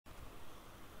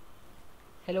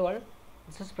Hello all,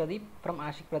 this is Pradeep from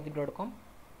ashikpradeep.com.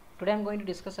 Today I am going to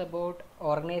discuss about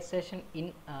organization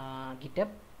in GitHub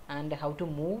and how to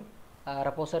move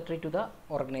repository to the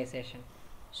organization.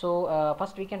 So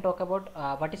first we can talk about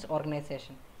what is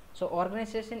organization. So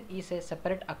organization is a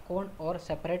separate account or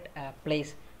separate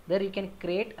place. There you can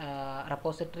create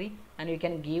repository and you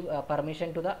can give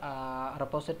permission to the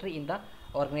repository in the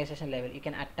organization level. You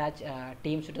can attach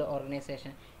teams to the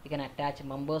organization. You can attach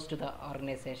members to the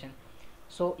organization.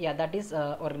 So yeah, that is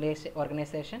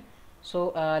organization.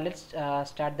 So let's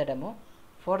start the demo.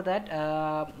 For that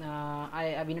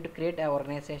we need to create an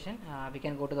organization. We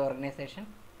can go to the organization.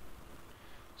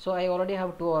 So I already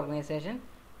have two organization.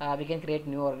 We can create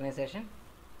new organization.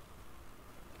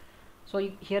 So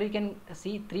here you can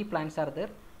see three plans are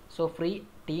there. So free,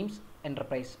 teams,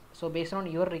 enterprise. So based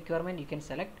on your requirement you can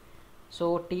select.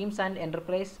 So teams and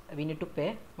enterprise we need to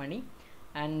pay money,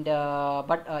 and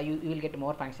but you will get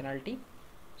more functionality.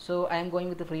 So I am going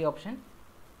with the free option.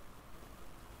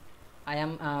 I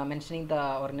am mentioning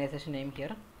the organization name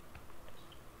here.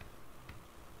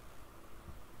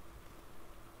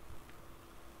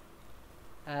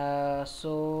 I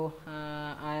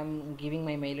am giving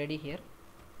my mail ID here.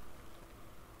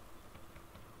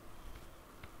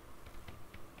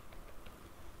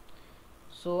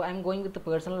 So I am going with the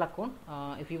personal account.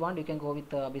 If you want, you can go with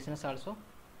the business also.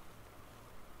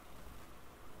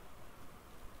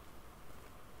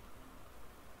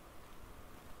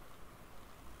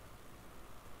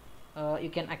 You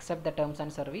can accept the terms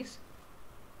and service.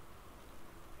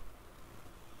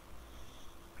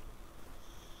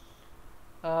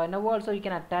 Now also you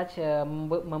can attach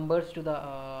members to the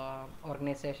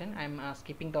organization. I am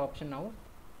skipping the option now.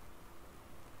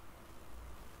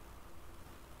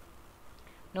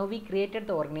 Now we created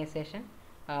the organization.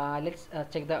 Let's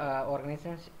check the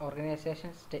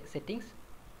organization settings.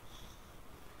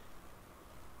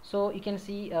 So you can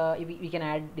see we can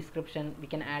add description, we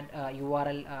can add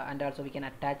URL, and also we can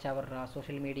attach our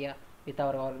social media with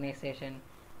our organization,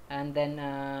 and then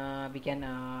we can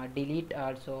delete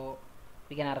also,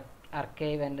 we can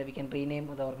archive, and we can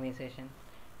rename the organization.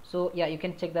 So yeah, you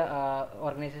can check the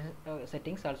organization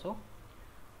settings also.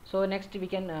 So next we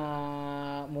can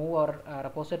move our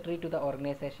repository to the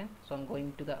organization. So I'm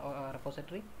going to the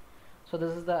repository. So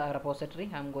this is the repository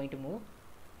I'm going to move.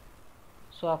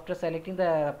 So after selecting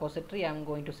the repository, I am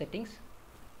going to settings.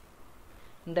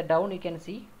 In the down you can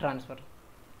see transfer.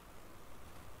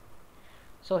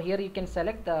 So here you can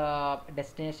select the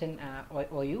destination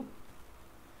OU.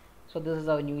 So this is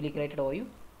our newly created OU.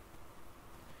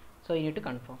 So you need to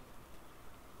confirm.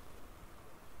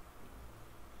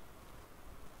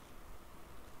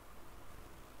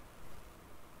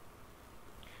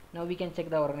 Now we can check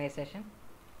the organization.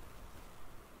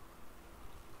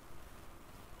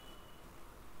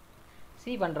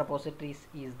 See, one repository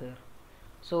is there.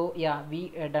 So yeah, we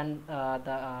done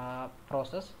the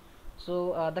process.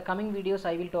 So the coming videos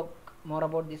I will talk more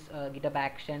about this GitHub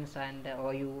actions and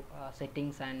OU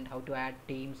settings, and how to add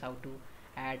teams, how to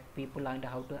add people, and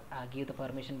how to give the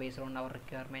permission based on our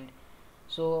requirement.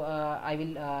 So I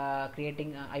will create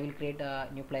a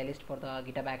new playlist for the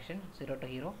GitHub action 0 to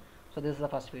hero. So this is the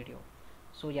first video.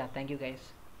 So yeah, thank you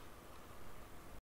guys.